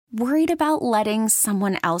Worried about letting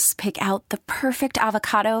someone else pick out the perfect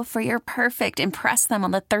avocado for your perfect impress them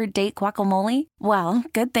on the third date guacamole? Well,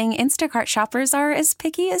 good thing Instacart shoppers are as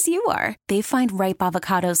picky as you are. They find ripe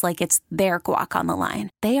avocados like it's their guac on the line.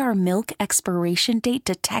 They are milk expiration date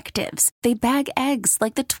detectives. They bag eggs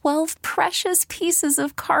like the 12 precious pieces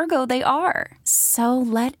of cargo they are. So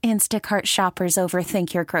let Instacart shoppers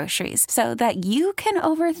overthink your groceries so that you can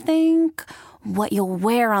overthink what you'll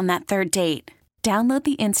wear on that third date. Download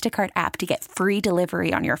the Instacart app to get free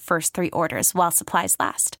delivery on your first 3 orders while supplies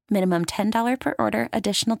last. Minimum $10 per order.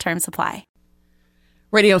 Additional terms apply.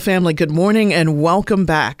 Radio family, good morning and welcome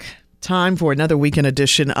back. Time for another weekend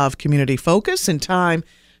edition of Community Focus and time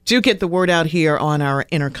to get the word out here on our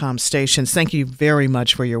intercom stations. Thank you very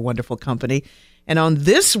much for your wonderful company. And on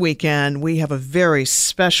this weekend, we have a very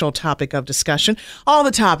special topic of discussion. All the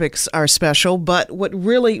topics are special, but what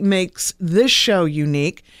really makes this show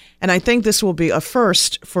unique, and I think this will be a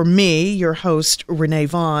first for me, your host, Renee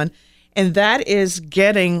Vaughn, and that is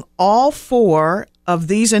getting all 4 of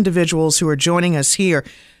these individuals who are joining us here,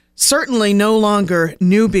 certainly no longer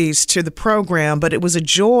newbies to the program, but it was a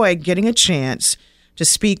joy getting a chance to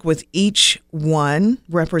speak with each one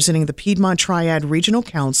representing the Piedmont Triad Regional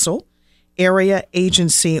Council, Area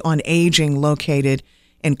Agency on Aging located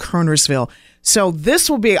in Kernersville. So this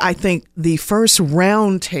will be, I think, the first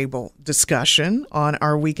roundtable discussion on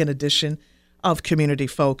our weekend edition of Community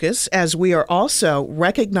Focus, as we are also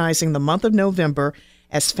recognizing the month of November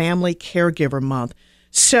as Family Caregiver Month.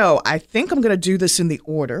 So I think I'm going to do this in the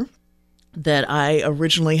order that I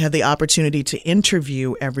originally had the opportunity to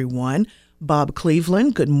interview everyone. Bob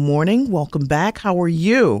Cleveland, good morning. Welcome back. How are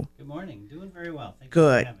you? Good morning. Doing very well. Thank you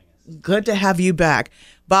for having us. Good to have you back.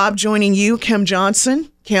 Bob, joining you, Kim Johnson.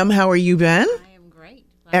 Kim, how are you been? I am great.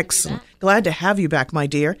 Excellent. Glad to have you back, my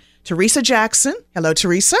dear. Teresa Jackson. Hello,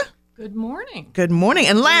 Teresa. Good morning. Good morning.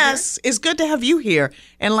 And last, it's good to have you here.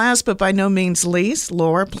 And last but by no means least,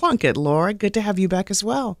 Laura Plunkett. Laura, good to have you back as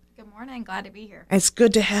well. Good morning. Glad to be here. It's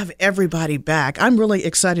good to have everybody back. I'm really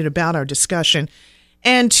excited about our discussion.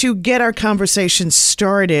 And to get our conversation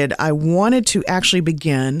started, I wanted to actually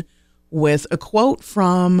begin with a quote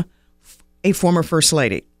from a former First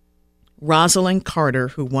Lady, Rosalind Carter,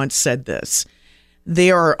 who once said this: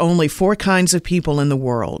 "There are only 4 kinds of people in the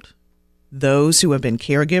world: those who have been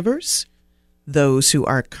caregivers, those who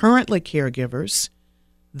are currently caregivers,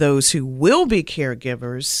 those who will be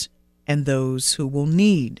caregivers, and those who will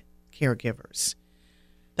need caregivers."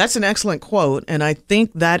 That's an excellent quote, and I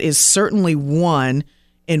think that is certainly one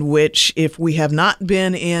in which, if we have not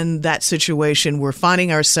been in that situation, we're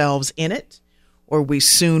finding ourselves in it, or we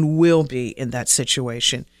soon will be in that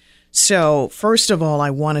situation. So first of all, I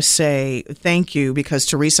want to say thank you, because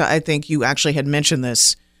Teresa, I think you actually had mentioned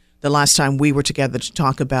this the last time we were together to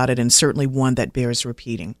talk about it, and certainly one that bears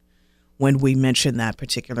repeating when we mention that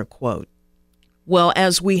particular quote. Well,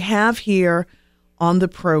 as we have here on the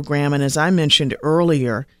program, and as I mentioned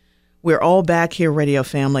earlier, we're all back here, Radio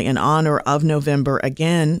Family, in honor of November,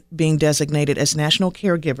 again, being designated as National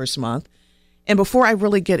Caregivers Month. And before I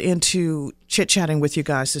really get into chit-chatting with you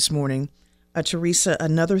guys this morning, Teresa,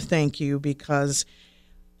 another thank you, because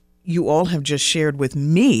you all have just shared with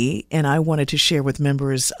me, and I wanted to share with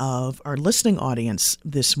members of our listening audience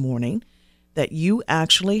this morning, that you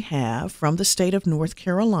actually have, from the state of North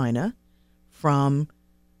Carolina, from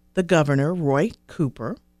the governor, Roy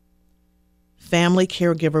Cooper, Family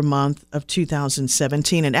Caregiver Month of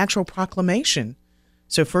 2017, an actual proclamation.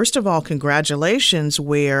 So first of all, congratulations,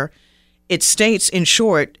 where it states, in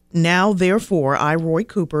short, "Now, therefore, I, Roy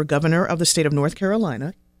Cooper, Governor of the state of North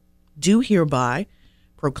Carolina, do hereby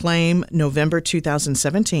proclaim November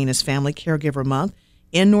 2017 as Family Caregiver Month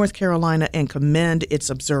in North Carolina and commend its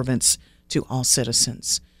observance to all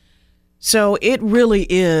citizens." So it really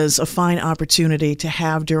is a fine opportunity to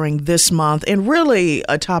have during this month, and really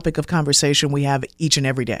a topic of conversation we have each and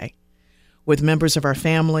every day with members of our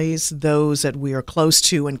families, those that we are close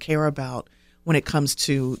to and care about when it comes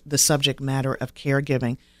to the subject matter of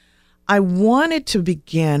caregiving. I wanted to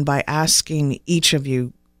begin by asking each of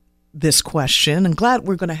you this question. I'm glad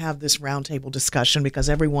we're going to have this roundtable discussion, because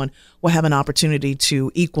everyone will have an opportunity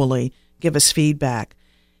to equally give us feedback.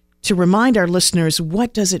 To remind our listeners,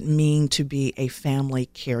 what does it mean to be a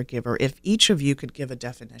family caregiver? If each of you could give a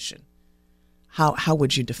definition, how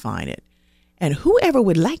would you define it? And whoever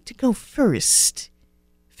would like to go first,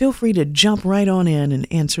 feel free to jump right on in and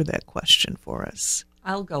answer that question for us.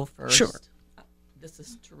 I'll go first. Sure. This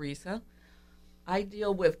is Teresa. I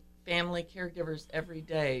deal with family caregivers every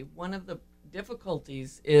day. One of the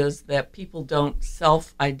difficulties is that people don't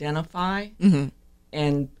self-identify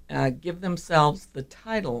and give themselves the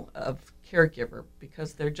title of caregiver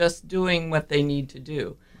because they're just doing what they need to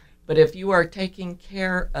do. But if you are taking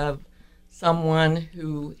care of someone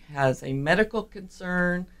who has a medical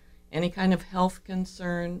concern, any kind of health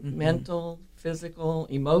concern, mental, physical,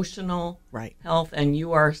 emotional Right. health, and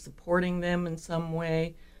you are supporting them in some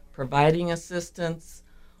way, providing assistance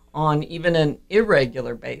on even an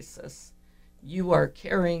irregular basis, you are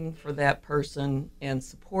caring for that person and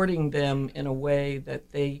supporting them in a way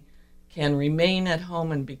that they can remain at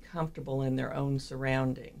home and be comfortable in their own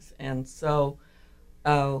surroundings. And so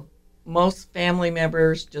most family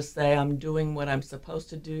members just say, I'm doing what I'm supposed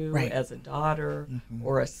to do Right. as a daughter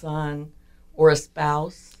or a son or a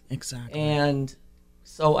spouse. Exactly. And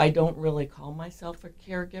so I don't really call myself a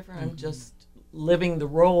caregiver. I'm just living the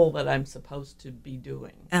role that I'm supposed to be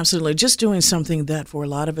doing. Absolutely. Just doing something that for a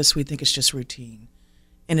lot of us we think is just routine.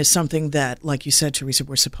 And it's something that, like you said, Teresa,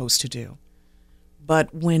 we're supposed to do.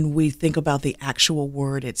 But when we think about the actual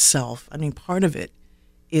word itself, I mean, part of it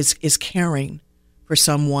is caring for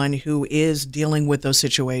someone who is dealing with those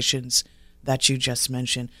situations that you just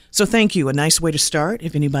mentioned. So thank you. A nice way to start.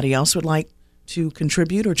 If anybody else would like to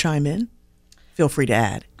contribute or chime in, feel free to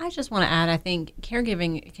add. I just want to add, I think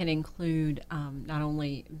caregiving can include not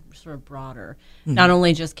only sort of broader, not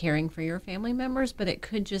only just caring for your family members, but it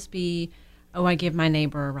could just be, oh, I give my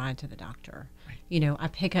neighbor a ride to the doctor. Right. You know, I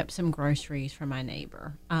pick up some groceries for my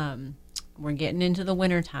neighbor. We're getting into the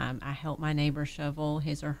wintertime. I help my neighbor shovel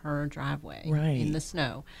his or her driveway in the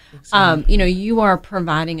snow. Exactly. You know, you are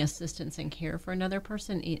providing assistance and care for another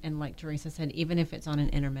person. And like Teresa said, even if it's on an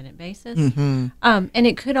intermittent basis. And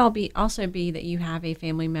it could also be that you have a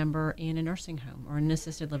family member in a nursing home or an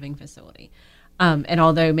assisted living facility. And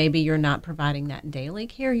although maybe you're not providing that daily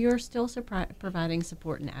care, you're still providing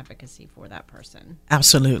support and advocacy for that person.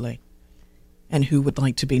 Absolutely. And who would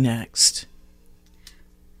like to be next?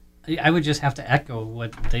 I would just have to echo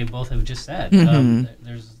what they both have just said.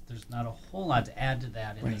 There's not a whole lot to add to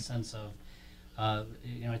that in the sense of,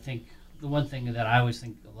 I think the one thing that I always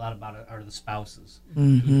think a lot about are the spouses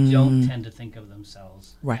who don't tend to think of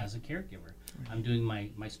themselves as a caregiver. I'm doing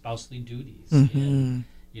my spousely duties in,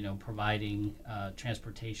 providing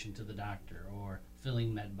transportation to the doctor or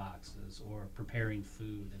filling med boxes or preparing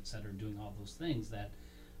food, et cetera, doing all those things that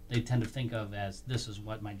they tend to think of as this is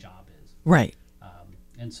what my job is. Right.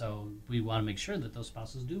 And so we want to make sure that those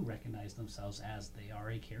spouses do recognize themselves as they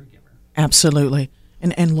are a caregiver. Absolutely.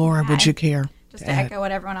 And Laura, would you care? Just to echo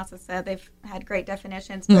what everyone else has said, they've had great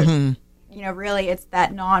definitions, but really it's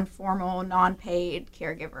that non-formal, non-paid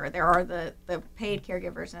caregiver. There are the paid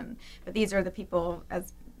caregivers, but these are the people,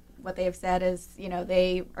 as what they have said is,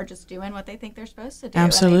 they are just doing what they think they're supposed to do.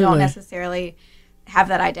 Absolutely. And they don't necessarily have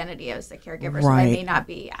that identity as a caregiver, so they may not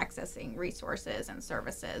be accessing resources and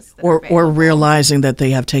services that or realizing that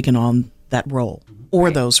they have taken on that role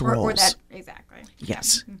or those roles. Or that, exactly.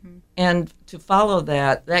 Yes. And to follow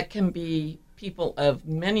that can be people of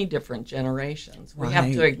many different generations. We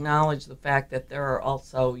have to acknowledge the fact that there are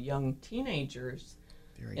also young teenagers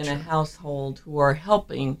in a household who are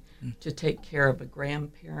helping to take care of a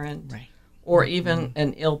grandparent or even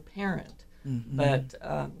an ill parent. But,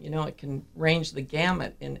 it can range the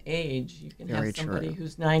gamut in age. You can have somebody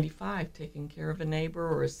who's 95 taking care of a neighbor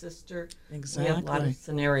or a sister. Exactly. We have a lot of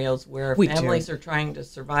scenarios where families are trying to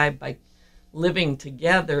survive by living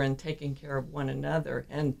together and taking care of one another,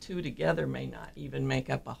 and two together may not even make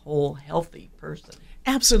up a whole healthy person.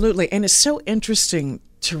 Absolutely. And it's so interesting,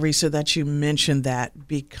 Teresa, that you mentioned that,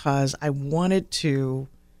 because I wanted to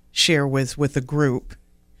share with the group.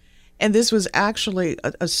 And this was actually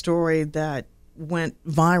a story that went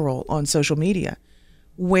viral on social media,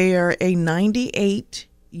 where a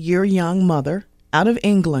 98-year young mother out of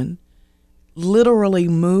England literally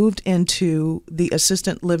moved into the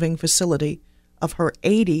assisted living facility of her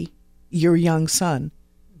 80-year young son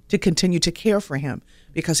to continue to care for him,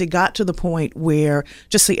 because he got to the point where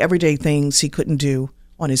just the everyday things he couldn't do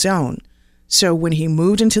on his own. So when he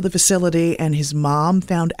moved into the facility and his mom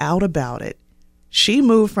found out about it, she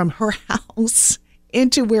moved from her house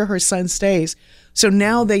into where her son stays. So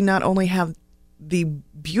now they not only have the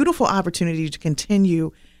beautiful opportunity to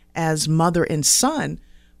continue as mother and son,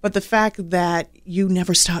 but the fact that you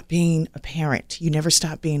never stop being a parent, you never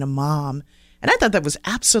stop being a mom. And I thought that was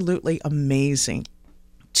absolutely amazing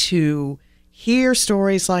to hear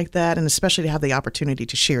stories like that, and especially to have the opportunity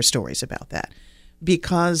to share stories about that,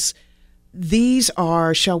 because these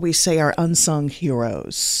are, shall we say, our unsung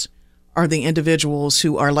heroes, are the individuals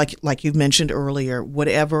who are, like you've mentioned earlier,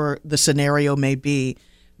 whatever the scenario may be,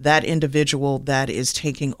 that individual that is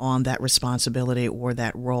taking on that responsibility or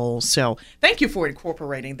that role. So thank you for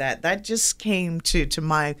incorporating that. That just came to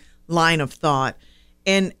my line of thought.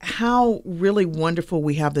 And how really wonderful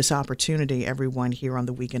we have this opportunity, everyone, here on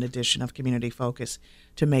the weekend edition of Community Focus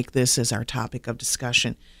to make this as our topic of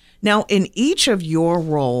discussion. Now, in each of your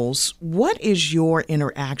roles, what is your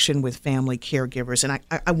interaction with family caregivers? And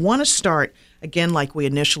I want to start, again, like we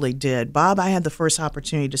initially did. Bob, I had the first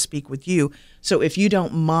opportunity to speak with you. So if you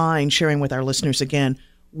don't mind sharing with our listeners again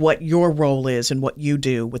what your role is and what you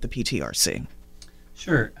do with the PTRC.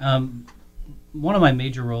 Sure. One of my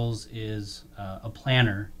major roles is a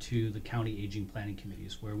planner to the county aging planning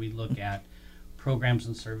committees, where we look at programs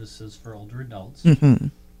and services for older adults. Mm-hmm.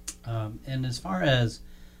 And as far as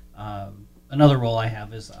another role I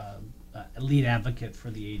have is a lead advocate for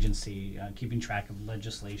the agency, keeping track of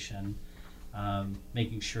legislation,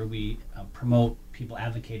 making sure we promote people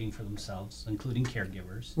advocating for themselves, including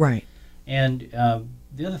caregivers. Right. And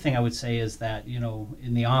the other thing I would say is that,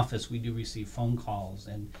 in the office, we do receive phone calls.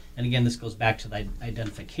 And again, this goes back to the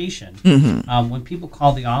identification. Mm-hmm. When people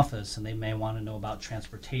call the office and they may want to know about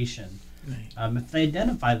transportation, Right. if they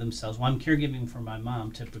identify themselves, I'm caregiving for my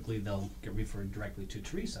mom, typically they'll get referred directly to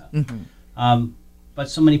Teresa. Mm-hmm. But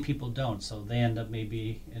so many people don't. So they end up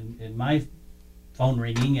maybe in my phone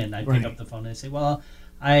ringing, and I pick up the phone and I say, well,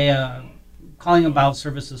 calling about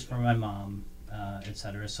services for my mom, et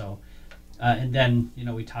cetera. So, and then,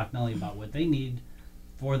 we talk not only about what they need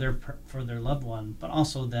for their loved one, but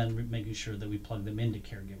also then making sure that we plug them into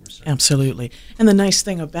caregiver services. Absolutely. And the nice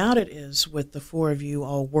thing about it is, with the four of you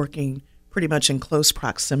all working pretty much in close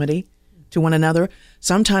proximity to one another,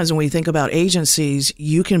 sometimes when we think about agencies,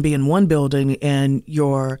 you can be in one building and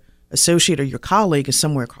your associate or your colleague is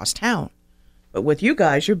somewhere across town. But with you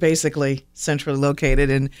guys, you're basically centrally located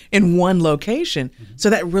in one location. Mm-hmm. So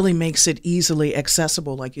that really makes it easily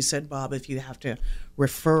accessible, like you said, Bob, if you have to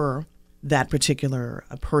refer that particular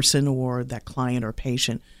person or that client or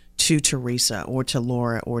patient to Teresa or to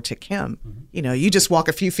Laura or to Kim. Mm-hmm. You just walk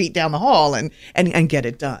a few feet down the hall and get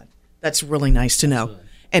it done. That's really nice to know.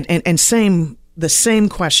 Absolutely. And the same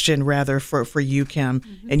question, rather, for you, Kim,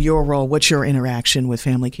 mm-hmm. and your role. What's your interaction with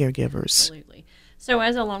family caregivers? Absolutely. So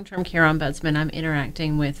as a long-term care ombudsman, I'm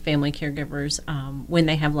interacting with family caregivers when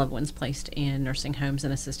they have loved ones placed in nursing homes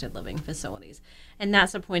and assisted living facilities. And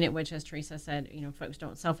that's a point at which, as Teresa said, folks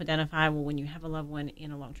don't self-identify. Well, when you have a loved one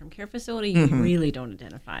in a long-term care facility, you mm-hmm. really don't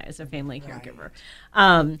identify as a family caregiver.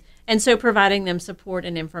 And so providing them support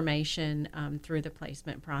and information through the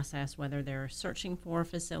placement process, whether they're searching for a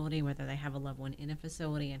facility, whether they have a loved one in a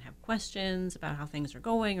facility and have questions about how things are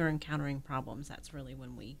going or encountering problems, that's really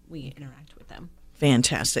when we interact with them.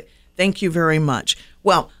 Fantastic. Thank you very much.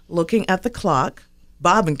 Well, looking at the clock,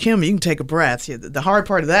 Bob and Kim, you can take a breath. The hard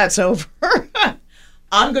part of that's over.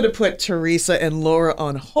 I'm going to put Teresa and Laura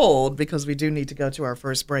on hold because we do need to go to our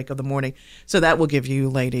first break of the morning. So that will give you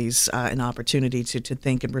ladies an opportunity to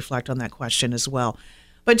think and reflect on that question as well.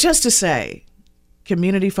 But just to say,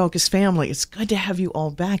 community-focused family, it's good to have you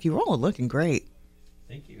all back. You're all looking great.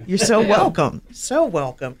 Thank you. You're so welcome. So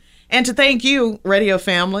welcome. And to thank you, radio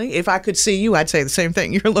family. If I could see you, I'd say the same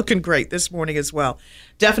thing. You're looking great this morning as well.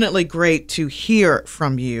 Definitely great to hear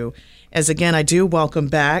from you. As again, I do welcome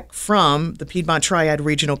back from the Piedmont Triad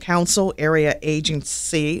Regional Council Area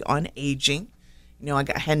Agency on Aging. I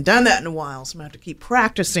hadn't done that in a while, so I'm going to have to keep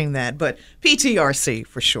practicing that, but PTRC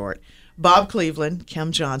for short. Bob Cleveland,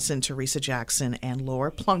 Kim Johnson, Teresa Jackson, and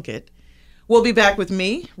Laura Plunkett. We'll be back with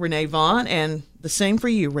me, Renee Vaughn, and the same for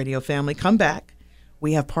you, radio family. Come back.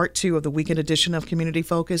 We have part 2 of the weekend edition of Community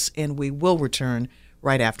Focus, and we will return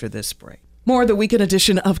right after this break. More of the weekend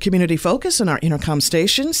edition of Community Focus on our Intercom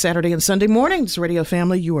station, Saturday and Sunday mornings. Radio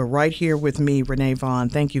family, you are right here with me, Renee Vaughn.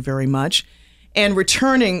 Thank you very much. And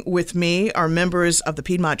returning with me are members of the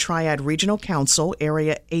Piedmont Triad Regional Council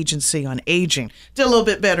Area Agency on Aging. Did a little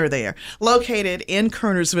bit better there. Located in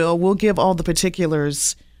Kernersville. We'll give all the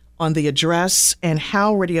particulars on the address and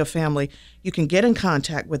how, radio family, you can get in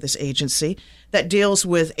contact with this agency that deals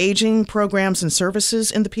with aging programs and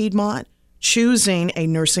services in the Piedmont, choosing a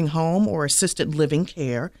nursing home or assisted living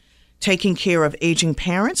care, taking care of aging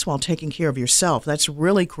parents while taking care of yourself. That's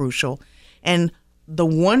really crucial. And the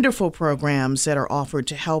wonderful programs that are offered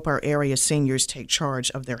to help our area seniors take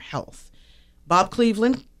charge of their health. Bob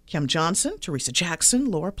Cleveland, Kim Johnson, Teresa Jackson,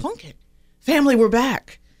 Laura Plunkett. Family, we're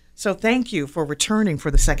back. So thank you for returning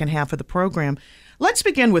for the second half of the program. Let's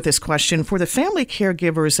begin with this question for the family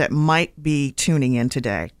caregivers that might be tuning in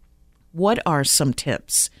today. What are some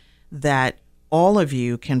tips that all of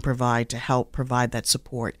you can provide to help provide that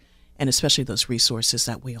support and especially those resources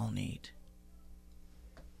that we all need?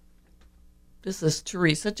 This is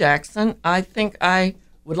Teresa Jackson. I think I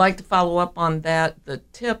would like to follow up on that. The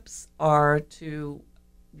tips are to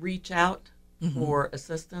reach out for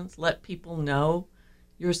assistance, let people know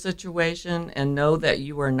your situation and know that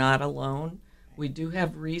you are not alone. We do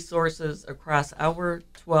have resources across our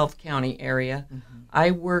 12 county area.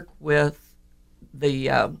 I work with the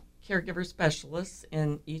caregiver specialists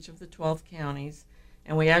in each of the 12 counties,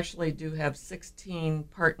 and we actually do have 16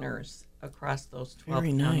 partners across those 12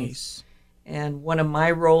 Very counties. nice. And one of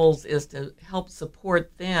my roles is to help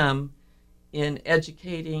support them in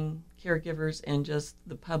educating caregivers and just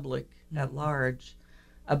the public at large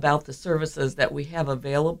about the services that we have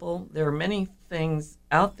available. There are many things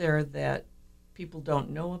out there that people don't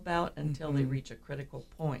know about until they reach a critical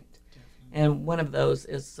point. And one of those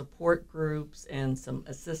is support groups and some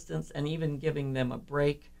assistance, and even giving them a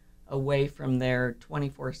break away from their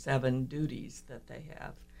 24/7 duties that they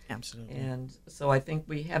have. Absolutely. And so I think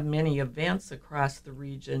we have many events across the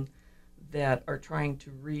region that are trying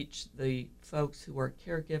to reach the folks who are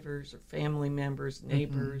caregivers or family members,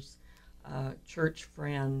 neighbors, church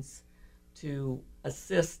friends, to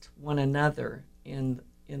assist one another in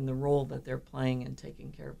the role that they're playing in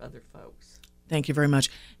taking care of other folks. Thank you very much.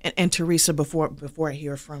 And Teresa, before I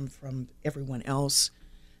hear from everyone else,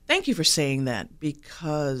 thank you for saying that,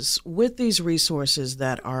 because with these resources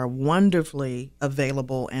that are wonderfully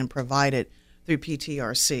available and provided through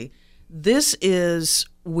PTRC, this is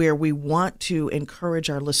where we want to encourage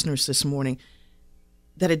our listeners this morning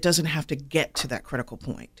that it doesn't have to get to that critical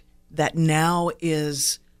point, that now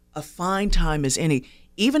is a fine time as any.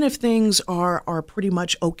 Even if things are pretty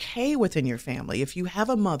much okay within your family, if you have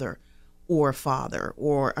a mother or a father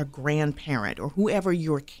or a grandparent or whoever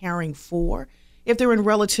you're caring for, if they're in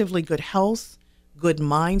relatively good health, good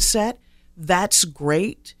mindset, that's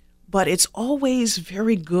great. But it's always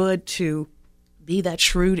very good to be that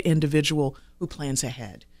shrewd individual who plans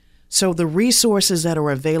ahead. So the resources that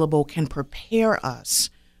are available can prepare us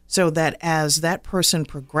so that as that person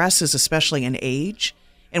progresses, especially in age,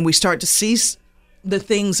 and we start to see the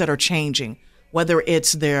things that are changing, whether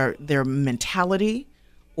it's their mentality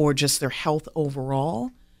or just their health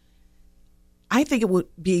overall, I think it would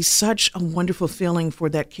be such a wonderful feeling for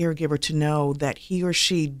that caregiver to know that he or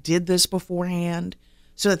she did this beforehand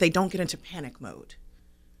so that they don't get into panic mode.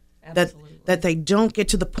 Absolutely. That they don't get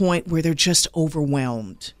to the point where they're just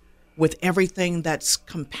overwhelmed with everything that's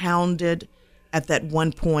compounded at that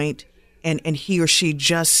one point, and he or she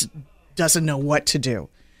just doesn't know what to do.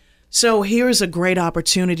 So here's a great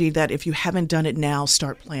opportunity that if you haven't done it now,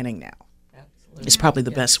 start planning now. Absolutely. It's probably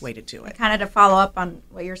the best way to do it. Kind of to follow up on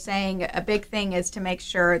what you're saying, a big thing is to make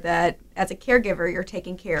sure that as a caregiver, you're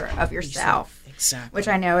taking care of yourself. Exactly. Which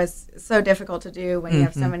I know is so difficult to do when you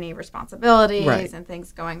have so many responsibilities and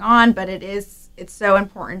things going on, but it's so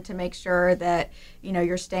important to make sure that,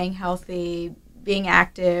 you're staying healthy, being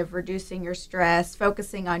active, reducing your stress,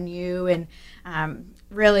 focusing on you, and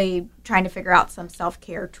really trying to figure out some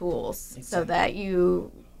self-care tools so that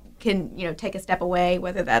you can, take a step away,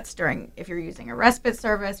 whether that's if you're using a respite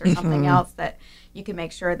service or something else, that you can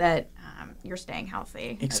make sure that you're staying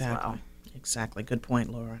healthy as well. Exactly. Good point,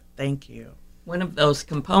 Laura. Thank you. One of those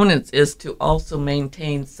components is to also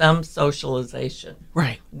maintain some socialization.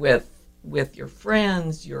 Right. With your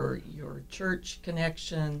friends, your church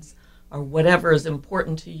connections, or whatever is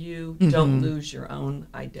important to you. Don't lose your own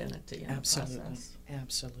identity in the process.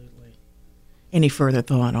 Absolutely. Any further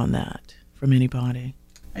thought on that from anybody?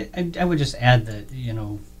 I would just add that,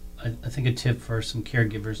 I think a tip for some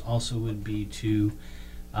caregivers also would be to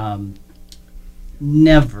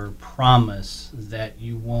never promise that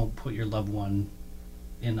you won't put your loved one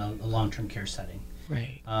in a long-term care setting.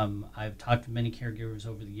 Right. I've talked to many caregivers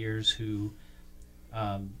over the years who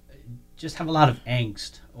just have a lot of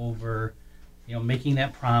angst over, making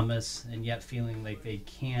that promise and yet feeling like they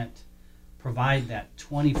can't provide that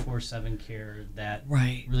 24/7 care that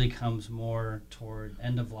really comes more toward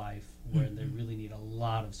end of life, where they really need a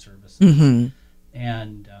lot of services.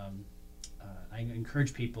 And I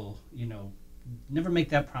encourage people, never make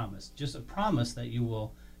that promise. Just a promise that you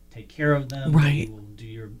will take care of them. That you will do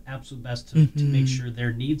your absolute best to make sure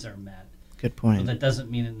their needs are met. Good point. But that doesn't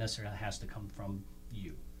mean it necessarily has to come from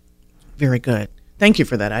you. Very good. Thank you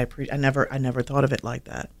for that. I never thought of it like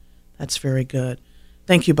that. That's very good.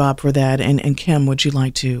 Thank you, Bob, for that. And Kim, would you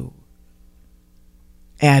like to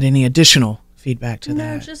add any additional feedback to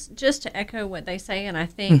that? No, just to echo what they say, and I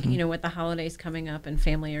think with the holidays coming up and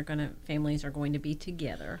families are going to be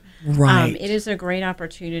together. Right. It is a great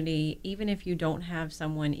opportunity, even if you don't have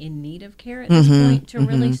someone in need of care at this point, to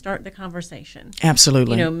really start the conversation.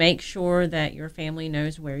 Absolutely. Make sure that your family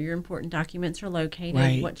knows where your important documents are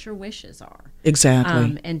located, what your wishes are.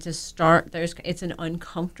 Exactly. And to start it's an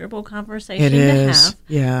uncomfortable conversation it to is. have.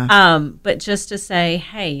 Yeah. But just to say,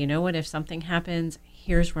 hey, you know what? If something happens,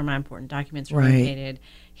 here's where my important documents are located.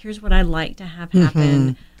 Here's what I'd like to have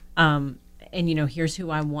happen. And, here's who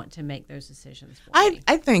I want to make those decisions for.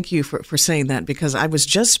 I thank you for saying that, because I was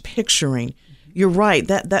just picturing, you're right,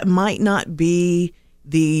 that might not be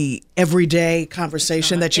the everyday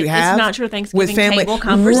conversation that you have. It's not your Thanksgiving with family table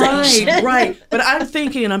conversation. Right. But I'm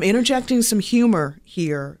thinking, and I'm interjecting some humor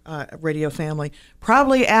here, radio family,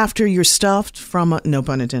 probably after you're stuffed from no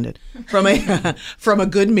pun intended, from a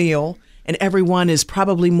good meal, and everyone is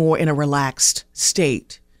probably more in a relaxed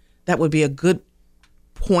state. That would be a good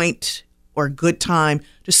point or a good time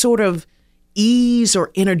to sort of ease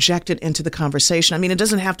or interject it into the conversation. I mean, it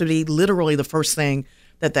doesn't have to be literally the first thing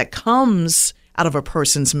that comes out of a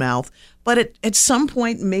person's mouth, but at some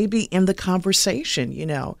point, maybe in the conversation,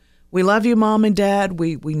 we love you, Mom and Dad.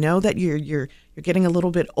 We know that you're getting a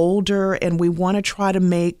little bit older, and we want to try to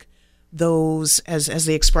make those, as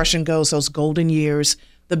the expression goes, those golden years,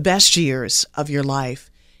 the best years of your life.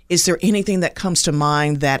 Is there anything that comes to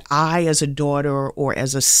mind that I, as a daughter or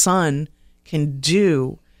as a son, can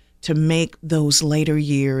do to make those later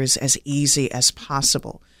years as easy as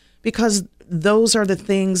possible? Because those are the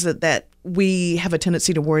things that we have a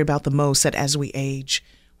tendency to worry about the most, that as we age,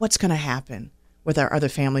 what's going to happen with our other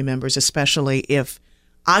family members, especially if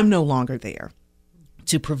I'm no longer there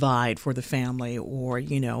to provide for the family, or,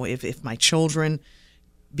 if my children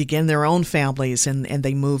begin their own families and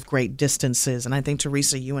they move great distances. And I think,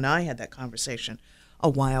 Teresa, you and I had that conversation a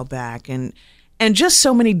while back, and just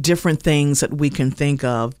so many different things that we can think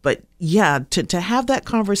of. But yeah, to have that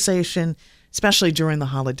conversation, especially during the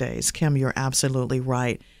holidays, Kim, you're absolutely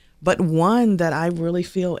right. But one that I really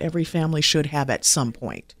feel every family should have at some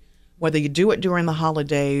point, whether you do it during the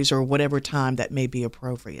holidays or whatever time that may be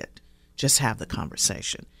appropriate, just have the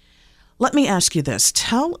conversation. Let me ask you this.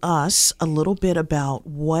 Tell us a little bit about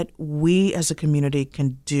what we as a community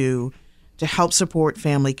can do to help support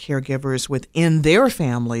family caregivers within their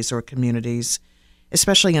families or communities,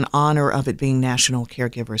 especially in honor of it being National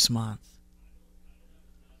Caregivers Month.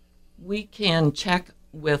 We can check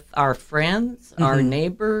with our friends, our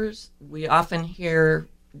neighbors. We often hear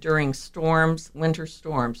during storms, winter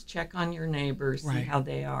storms, check on your neighbors, see how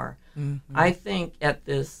they are. I think at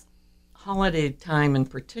this holiday time in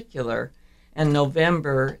particular, and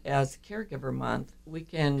November as Caregiver Month, we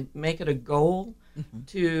can make it a goal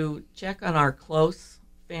to check on our close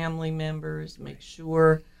family members, make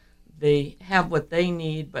sure they have what they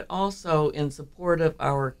need, but also in support of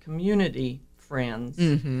our community friends.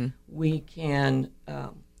 We can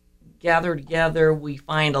gather together. We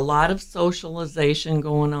find a lot of socialization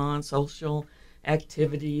going on, social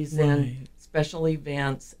activities and special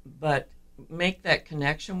events, but make that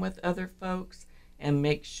connection with other folks and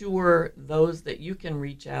make sure those that you can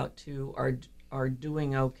reach out to are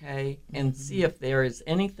doing okay, and see if there is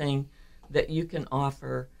anything that you can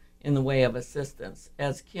offer in the way of assistance.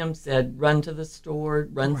 As Kim said, run to the store,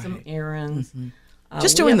 run some errands.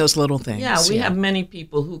 Just doing those little things. Yeah, we have many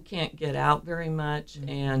people who can't get out very much,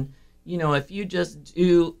 and if you just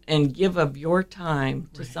do and give of your time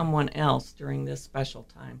to someone else during this special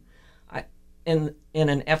time, in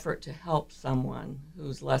an effort to help someone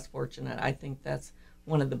who's less fortunate, I think that's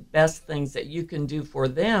one of the best things that you can do for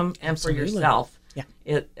them and for yourself.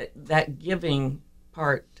 Yeah, that giving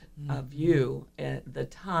part of you, the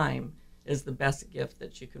time, is the best gift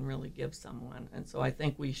that you can really give someone. And so I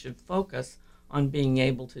think we should focus on being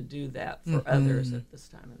able to do that for others at this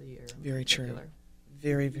time of the year. Very true.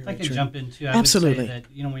 Very, very true. If I could jump in too, I Absolutely. would say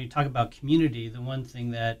that, when you talk about community, the one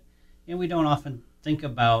thing that we don't often think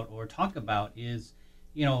about or talk about is,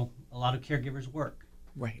 a lot of caregivers work.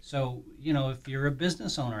 Right. So, if you're a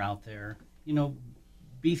business owner out there,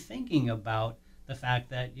 be thinking about the fact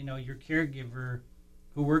that, your caregiver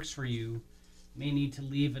who works for you may need to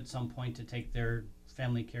leave at some point to take their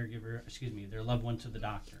their loved one to the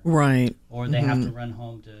doctor. Right. Or they have to run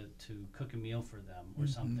home to cook a meal for them or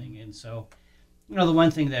something. And so, the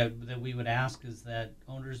one thing that we would ask is that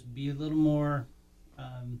owners be a little more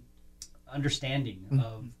understanding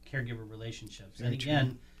of caregiver relationships. Very and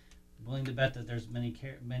again, willing to bet that there's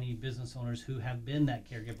many business owners who have been that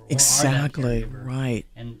caregiver or exactly are that caregiver, right,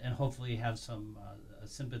 and hopefully have some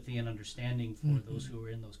sympathy and understanding for those who are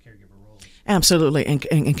in those caregiver roles. Absolutely, and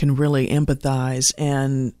can really empathize.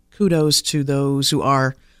 And kudos to those who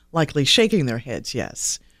are likely shaking their heads.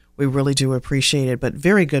 Yes, we really do appreciate it. But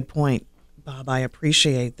very good point, Bob. I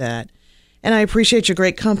appreciate that, and I appreciate your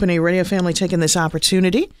great company, Radio Family, taking this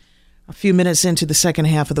opportunity. A few minutes into the second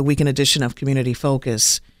half of the weekend edition of Community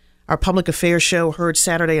Focus. Our public affairs show heard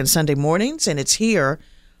Saturday and Sunday mornings, and it's here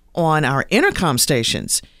on our Intercom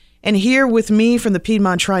stations. And here with me from the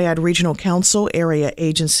Piedmont Triad Regional Council Area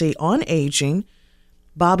Agency on Aging,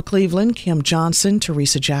 Bob Cleveland, Kim Johnson,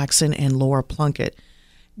 Teresa Jackson, and Laura Plunkett.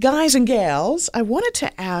 Guys and gals, I wanted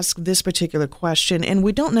to ask this particular question, and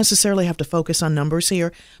we don't necessarily have to focus on numbers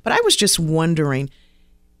here, but I was just wondering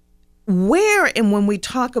where, and when we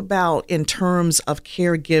talk about in terms of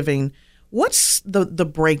caregiving, what's the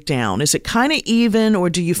breakdown? Is it kind of even, or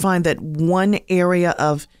do you find that one area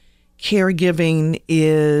of caregiving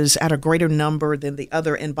is at a greater number than the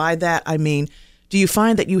other? And by that, I mean, do you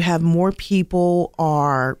find that you have more people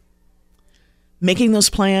are making those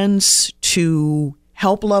plans to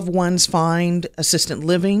help loved ones find assisted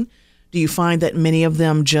living? Do you find that many of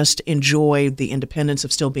them just enjoy the independence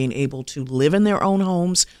of still being able to live in their own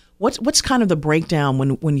homes? What's kind of the breakdown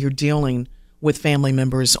when you're dealing with family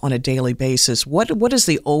members on a daily basis? What is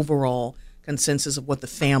the overall consensus of what the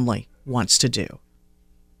family wants to do?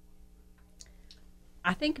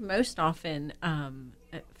 I think most often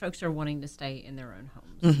folks are wanting to stay in their own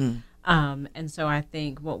homes. And so I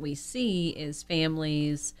think what we see is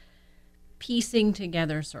families piecing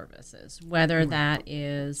together services, whether that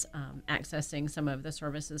is accessing some of the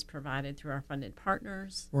services provided through our funded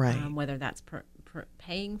partners, whether that's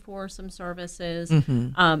paying for some services,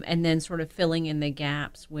 and then sort of filling in the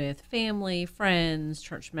gaps with family, friends,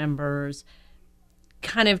 church members,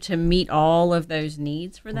 kind of to meet all of those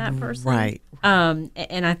needs for that person. Right.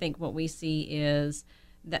 And I think what we see is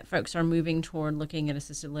that folks are moving toward looking at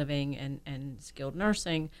assisted living and skilled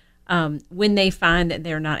nursing when they find that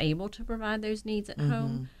they're not able to provide those needs at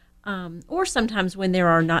home, or sometimes when there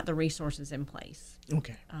are not the resources in place.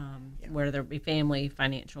 Okay. Whether there be family,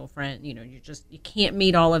 financial, friend, you can't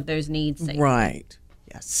meet all of those needs safely. Right.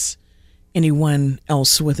 Yes. Anyone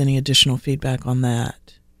else with any additional feedback on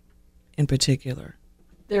that in particular?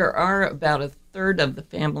 There are about a third of the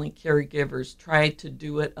family caregivers try to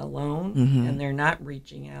do it alone, and they're not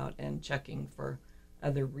reaching out and checking for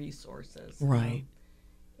other resources. Right.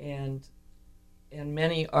 And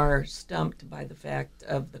many are stumped by the fact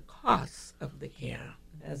of the costs of the care.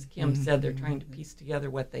 As Kim said, they're trying to piece together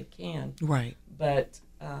what they can. Right. But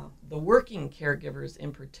the working caregivers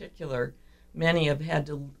in particular, many have had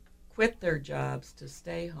to quit their jobs to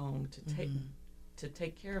stay home to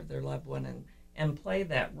take care of their loved one and play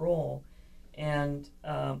that role. And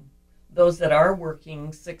those that are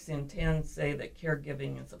working, 6 in 10 say that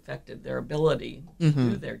caregiving has affected their ability to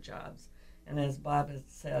do their jobs. And as Bob has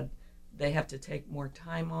said, they have to take more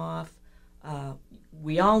time off.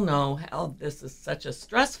 We all know how this is such a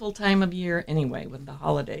stressful time of year anyway with the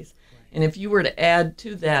holidays. Right. And if you were to add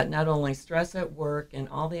to that not only stress at work and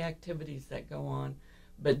all the activities that go on,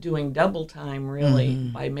 but doing double time really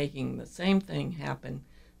by making the same thing happen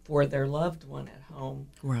for their loved one at home.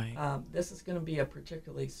 Right. This is going to be a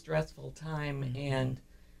particularly stressful time, and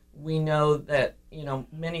we know that,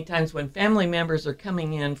 many times when family members are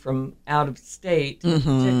coming in from out of state in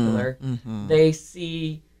particular, they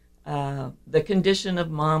see the condition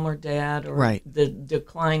of mom or dad or the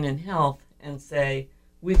decline in health and say,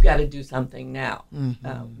 we've got to do something now.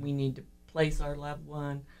 We need to place our loved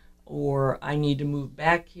one, or I need to move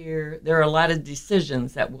back here. There are a lot of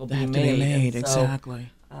decisions that will be made.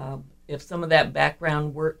 Exactly. If some of that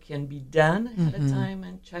background work can be done ahead of time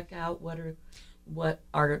and check out what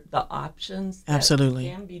are the options that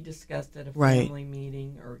can be discussed at a family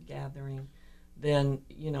meeting or gathering, then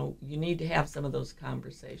you need to have some of those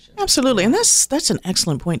conversations. Absolutely. And that's an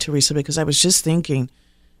excellent point, Teresa, because I was just thinking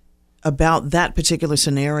about that particular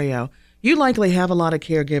scenario. You likely have a lot of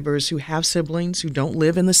caregivers who have siblings who don't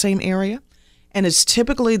live in the same area, and it's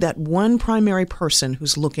typically that one primary person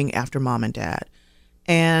who's looking after mom and dad,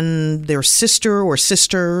 and their sister or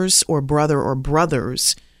sisters or brother or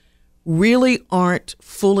brothers really aren't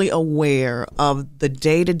fully aware of the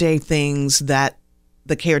day-to-day things that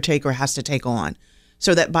the caretaker has to take on.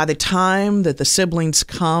 So that by the time that the siblings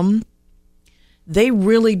come, they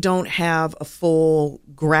really don't have a full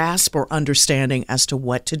grasp or understanding as to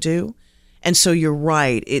what to do. And so you're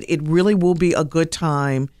right. It really will be a good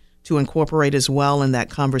time to incorporate as well in that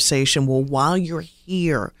conversation. Well, while you're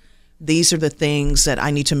here, these are the things that I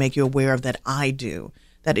need to make you aware of that I do.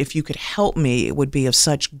 That if you could help me, it would be of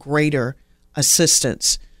such greater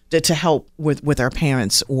assistance to help with our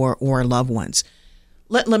parents or our loved ones.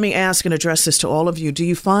 Let me ask and address this to all of you. Do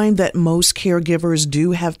you find that most caregivers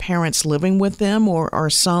do have parents living with them, or are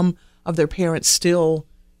some of their parents still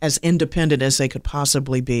as independent as they could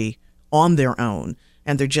possibly be on their own,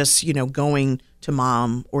 and they're just, going to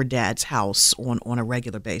mom or dad's house on a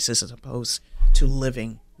regular basis as opposed to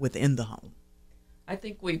living within the home? I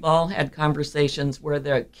think we've all had conversations where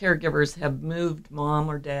the caregivers have moved mom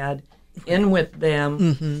or dad in with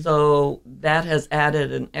them, so that has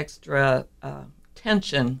added an extra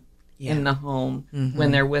tension in the home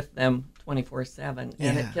when they're with them 24/7.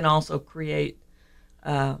 And it can also create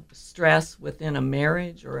stress within a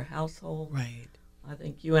marriage or a household. Right. I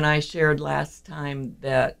think you and I shared last time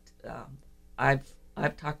that I've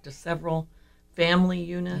talked to several family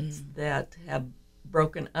units that have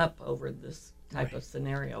broken up over this type of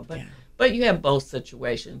scenario. But you have both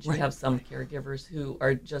situations. You have some caregivers who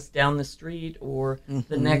are just down the street or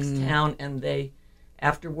the next town, and they,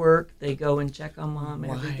 after work, they go and check on mom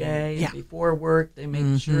every day. Yeah. And before work, they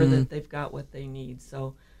make sure that they've got what they need.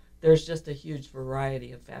 So there's just a huge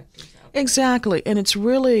variety of factors out there. Exactly. And it's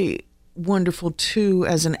really wonderful, too,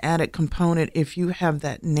 as an added component, if you have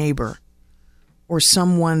that neighbor or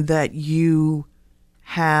someone that you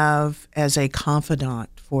have as a confidant,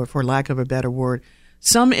 for lack of a better word,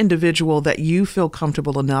 some individual that you feel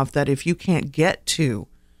comfortable enough that if you can't get to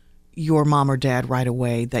your mom or dad right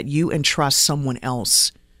away, that you entrust someone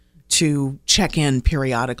else to check in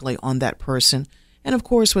periodically on that person. And of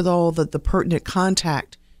course, with all the pertinent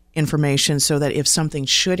contact information, so that if something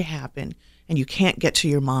should happen and you can't get to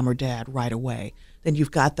your mom or dad right away, then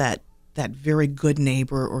you've got that very good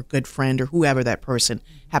neighbor or good friend or whoever that person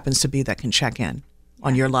happens to be that can check in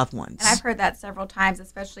on your loved ones. And I've heard that several times,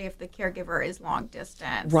 especially if the caregiver is long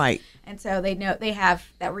distance. Right. And so they know they have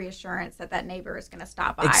that reassurance that neighbor is going to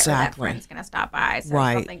stop by or that Exactly. friend's going to stop by. So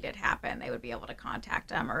Right. if something did happen, they would be able to contact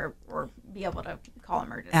them or be able to call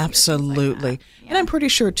emergency. Absolutely. And I'm pretty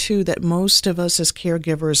sure, too, that most of us as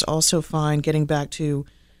caregivers also find, getting back to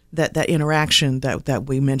that interaction that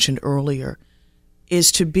we mentioned earlier,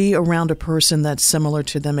 is to be around a person that's similar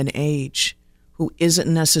to them in age, who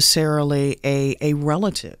isn't necessarily a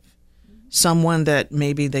relative, someone that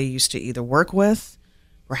maybe they used to either work with,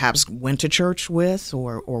 perhaps went to church with,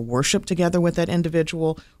 or worship together with that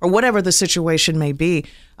individual, or whatever the situation may be.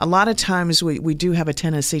 A lot of times we do have a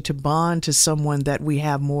tendency to bond to someone that we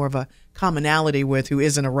have more of a commonality with, who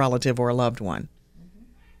isn't a relative or a loved one.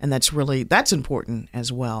 And that's important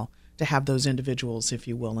as well, to have those individuals, if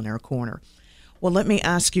you will, in our corner. Well, let me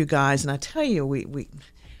ask you guys, and I tell you,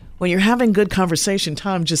 when you're having good conversation,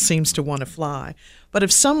 time just seems to want to fly. But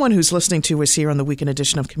if someone who's listening to us here on the weekend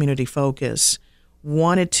edition of Community Focus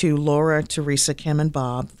wanted to, Laura, Teresa, Kim, and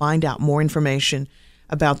Bob, find out more information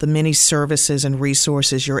about the many services and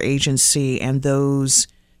resources your agency and those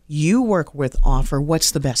you work with offer, what's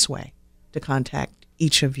the best way to contact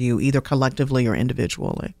each of you, either collectively or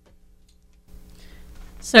individually?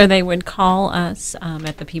 So they would call us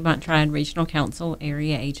at the Piedmont Triad Regional Council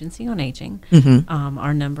Area Agency on Aging.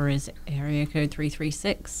 Our number is area code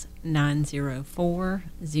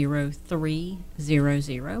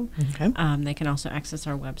 336-904-0300. Okay. They can also access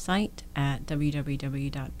our website at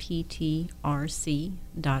www.ptrc.org.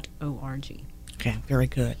 Okay, very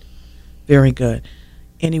good. Very good.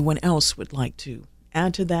 Anyone else would like to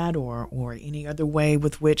add to that, or any other way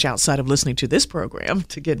with which, outside of listening to this program,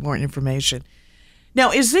 to get more information?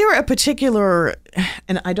 Now, is there a particular,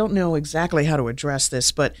 and I don't know exactly how to address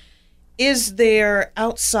this, but is there,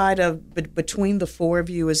 outside of, between the four of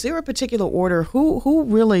you, is there a particular order who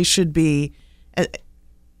really should be,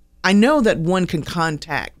 I know that one can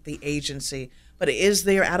contact the agency, but is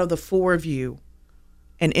there, out of the four of you,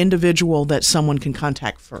 an individual that someone can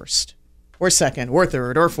contact first, or second, or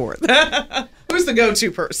third, or fourth? Who's the go-to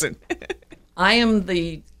person? I am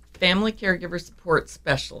the family caregiver support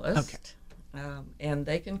specialist. Okay. And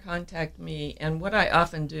they can contact me. And what I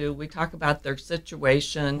often do, we talk about their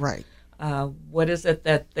situation. Right. What is it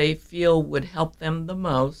that they feel would help them the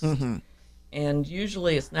most? Mm-hmm. And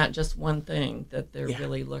usually it's not just one thing that they're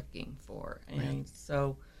really looking for. And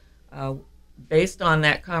so based on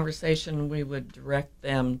that conversation, we would direct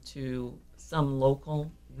them to some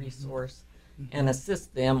local resource and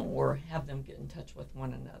assist them or have them get in touch with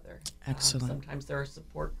one another. Excellent. Sometimes there are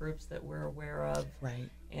support groups that we're aware of. Right.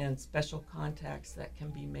 And special contacts that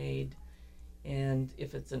can be made. And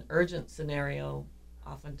if it's an urgent scenario,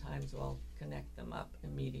 oftentimes we'll connect them up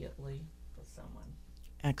immediately with someone.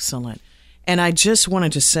 Excellent. And I just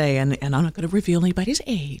wanted to say, and I'm not going to reveal anybody's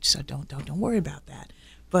age, so don't worry about that.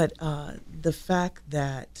 But the fact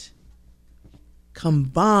that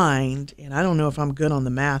combined, and I don't know if I'm good on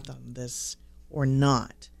the math on this or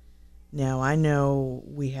not. Now, I know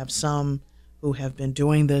we have some who have been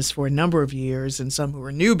doing this for a number of years and some who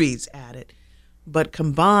are newbies at it. But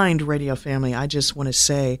combined, Radio Family, I just want to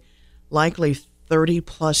say, likely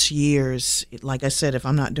 30-plus years, like I said, if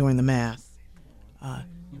I'm not doing the math.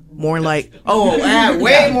 More like,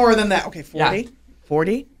 way more than that. Okay, 40,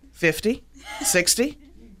 40, 50, 60,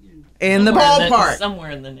 in the ballpark.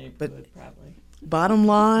 Somewhere in the neighborhood, probably. Bottom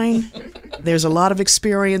line, there's a lot of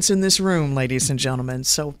experience in this room, ladies and gentlemen.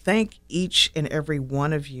 So thank each and every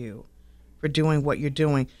one of you for doing what you're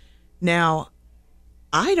doing. Now,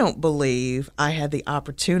 I don't believe I had the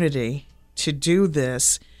opportunity to do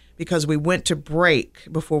this because we went to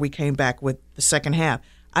break before we came back with the second half.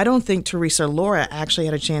 I don't think Teresa or Laura actually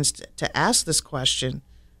had a chance to ask this question,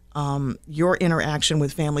 your interaction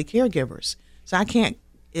with family caregivers. So I can't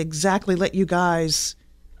exactly let you guys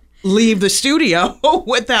leave the studio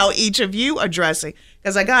without each of you addressing,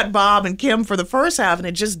 because I got Bob and Kim for the first half, and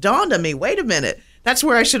it just dawned on me, wait a minute, that's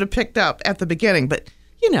where I should have picked up at the beginning. But,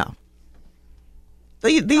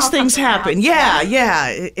 these things happen. Yeah.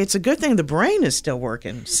 It's a good thing the brain is still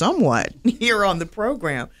working somewhat here on the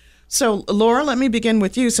program. So, Laura, let me begin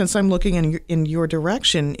with you, since I'm looking in your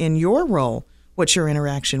direction. In your role, what's your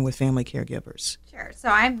interaction with family caregivers? Sure. So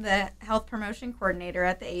I'm the health promotion coordinator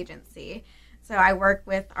at the agency. So I work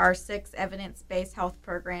with our 6 evidence-based health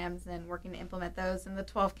programs and working to implement those in the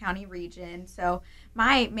 12-county region. So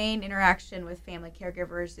my main interaction with family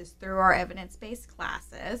caregivers is through our evidence-based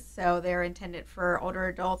classes. So they're intended for older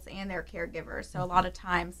adults and their caregivers. So a lot of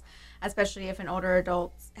times, especially if an older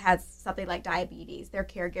adult has something like diabetes, their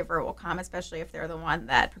caregiver will come, especially if they're the one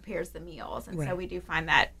that prepares the meals. And so we do find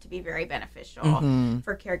that to be very beneficial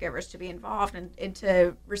for caregivers to be involved and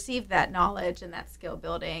to receive that knowledge and that skill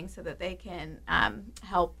building so that they can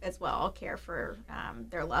help as well care for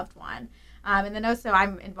their loved one. And then also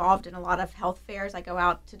I'm involved in a lot of health fairs. I go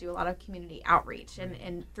out to do a lot of community outreach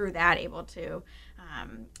and through that able to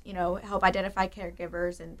help identify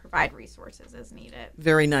caregivers and provide resources as needed.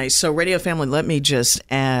 Very nice. So Radio Family, let me just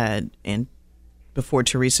add, and before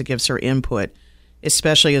Teresa gives her input,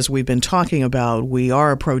 especially as we've been talking about, we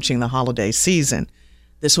are approaching the holiday season.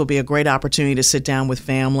 This will be a great opportunity to sit down with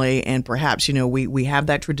family, and perhaps, we have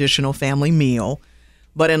that traditional family meal,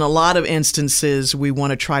 but in a lot of instances, we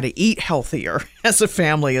want to try to eat healthier as a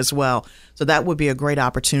family as well. So that would be a great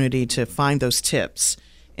opportunity to find those tips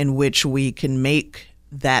in which we can make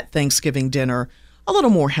that Thanksgiving dinner a little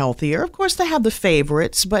more healthier. Of course, they have the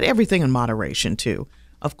favorites, but everything in moderation too,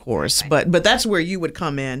 of course. Right. But that's where you would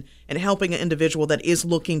come in and helping an individual that is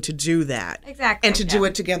looking to do that. Exactly. And to do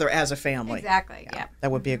it together as a family. Exactly, yeah.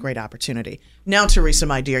 That would be a great opportunity. Now, Teresa,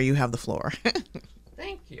 my dear, you have the floor.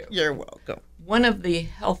 Thank you. You're welcome. One of the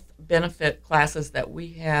health benefit classes that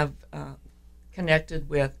we have connected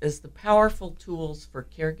with is the Powerful Tools for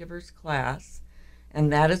Caregivers class.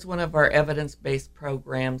 And that is one of our evidence-based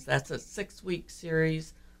programs. That's a 6-week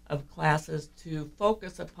series of classes to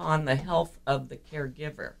focus upon the health of the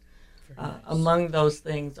caregiver. Nice. Among those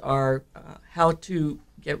things are how to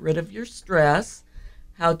get rid of your stress,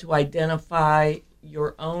 how to identify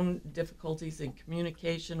your own difficulties in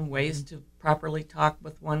communication, ways to properly talk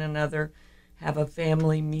with one another, have a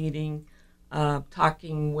family meeting,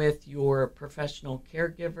 talking with your professional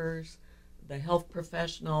caregivers, the health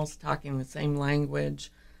professionals, talking the same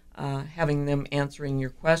language, having them answering your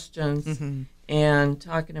questions, and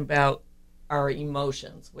talking about our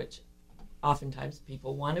emotions, which oftentimes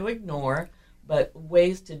people want to ignore, but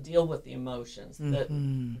ways to deal with the emotions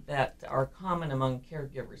that are common among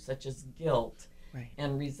caregivers, such as guilt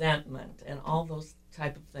and resentment and all those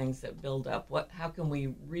type of things that build up. How can we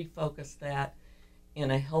refocus that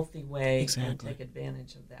in a healthy way and take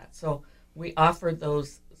advantage of that? So we offer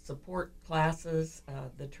those support classes,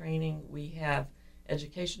 the training. We have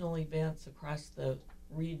educational events across the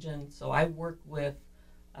region. So I work with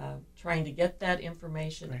trying to get that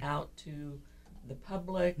information out to the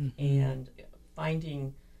public and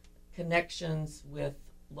finding connections with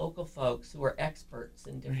local folks who are experts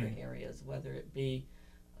in different areas, whether it be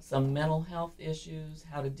some mental health issues,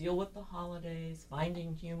 how to deal with the holidays,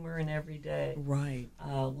 finding humor in every day,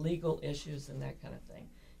 legal issues and that kind of thing.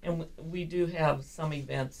 And we do have some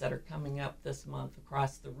events that are coming up this month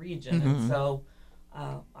across the region. And so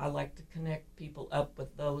I like to connect people up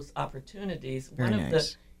with those opportunities. One of the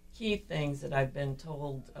key things that I've been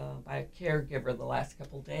told by a caregiver the last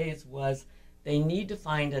couple of days was they need to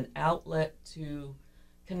find an outlet to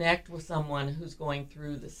connect with someone who's going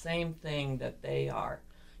through the same thing that they are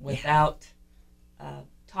without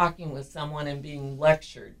talking with someone and being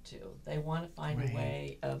lectured to. They want to find a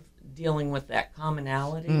way of dealing with that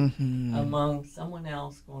commonality among someone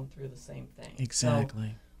else going through the same thing.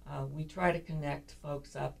 Exactly. So we try to connect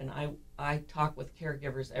folks up, and I talk with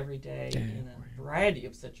caregivers every day in a variety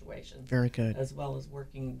of situations. Very good. As well as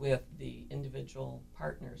working with the individual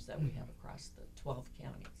partners that we have across the 12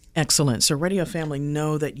 counties. Excellent. So Radio Family,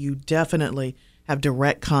 know that you definitely have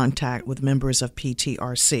direct contact with members of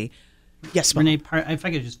PTRC. Yes, Renee, if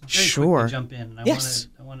I could just very quickly jump in. I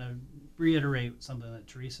want to reiterate something that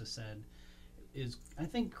Teresa said. is I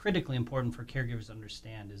think critically important for caregivers to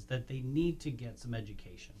understand is that they need to get some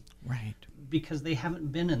education. Right. Because they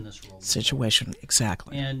haven't been in this role situation before.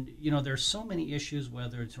 Exactly. And there's so many issues,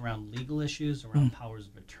 whether it's around legal issues, around powers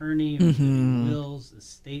of attorney, or wills,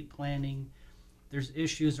 estate planning. There's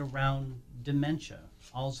issues around dementia,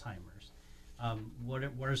 Alzheimer's. What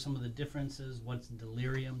are some of the differences? What's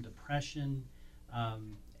delirium, depression,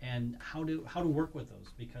 and how to work with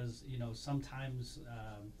those? Because sometimes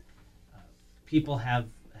people have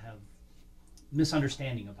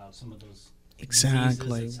misunderstanding about some of those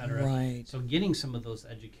exactly diseases, et cetera. Right. So getting some of those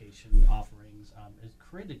education offerings is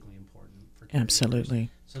critically important for caregivers.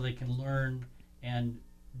 Absolutely. So they can learn and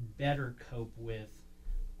better cope with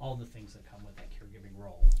all the things that come with that caregiving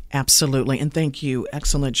role. Absolutely. And thank you.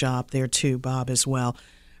 Excellent job there too, Bob, as well.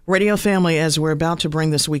 Radio family, as we're about to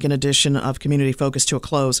bring this weekend edition of Community Focus to a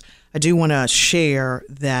close, I do want to share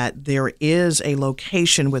that there is a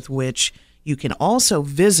location with which you can also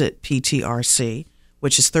visit PTRC,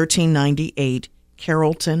 which is 1398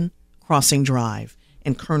 Carrollton Crossing Drive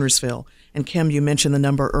in Kernersville. And Kim, you mentioned the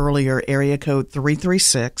number earlier, area code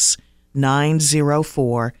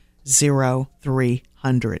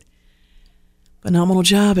 336-904-0300. Phenomenal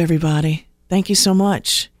job, everybody. Thank you so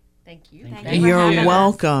much. Thank you. Thank you. You're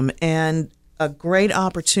welcome. And a great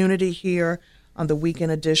opportunity here on the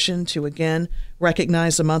weekend edition to again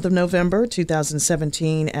recognize the month of November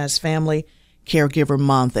 2017 as Family Caregiver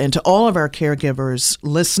Month. And to all of our caregivers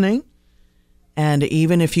listening, and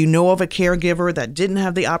even if you know of a caregiver that didn't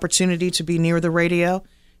have the opportunity to be near the radio,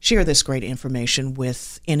 share this great information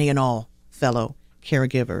with any and all fellow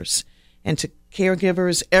caregivers. And to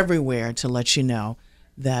caregivers everywhere, to let you know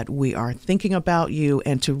that we are thinking about you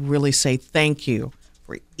and to really say thank you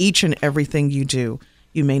for each and everything you do.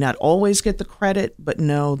 You may not always get the credit, but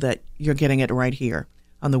know that you're getting it right here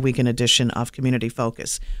on the weekend edition of Community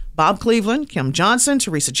Focus. Bob Cleveland, Kim Johnson,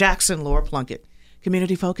 Teresa Jackson, Laura Plunkett.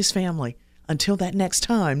 Community Focus family. Until that next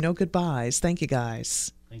time, no goodbyes. Thank you,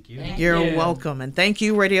 guys. Thank you. You're welcome. And thank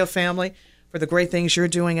you, radio family, for the great things you're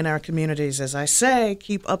doing in our communities. As I say,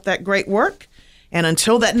 keep up that great work. And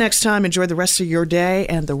until that next time, enjoy the rest of your day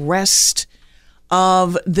and the rest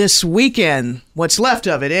of this weekend, what's left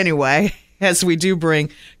of it anyway, as we do bring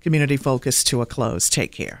Community Focus to a close.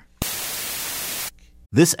 Take care.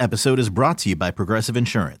 This episode is brought to you by Progressive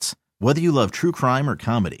Insurance. Whether you love true crime or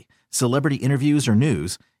comedy, celebrity interviews or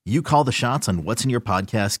news, you call the shots on what's in your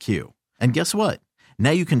podcast queue. And guess what?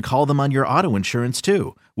 Now you can call them on your auto insurance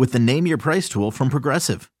too with the Name Your Price tool from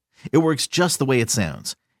Progressive. It works just the way it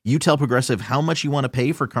sounds. You tell Progressive how much you want to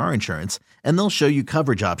pay for car insurance, and they'll show you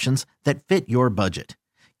coverage options that fit your budget.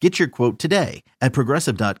 Get your quote today at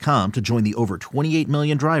Progressive.com to join the over 28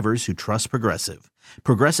 million drivers who trust Progressive.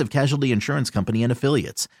 Progressive Casualty Insurance Company and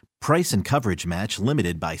Affiliates. Price and coverage match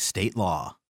limited by state law.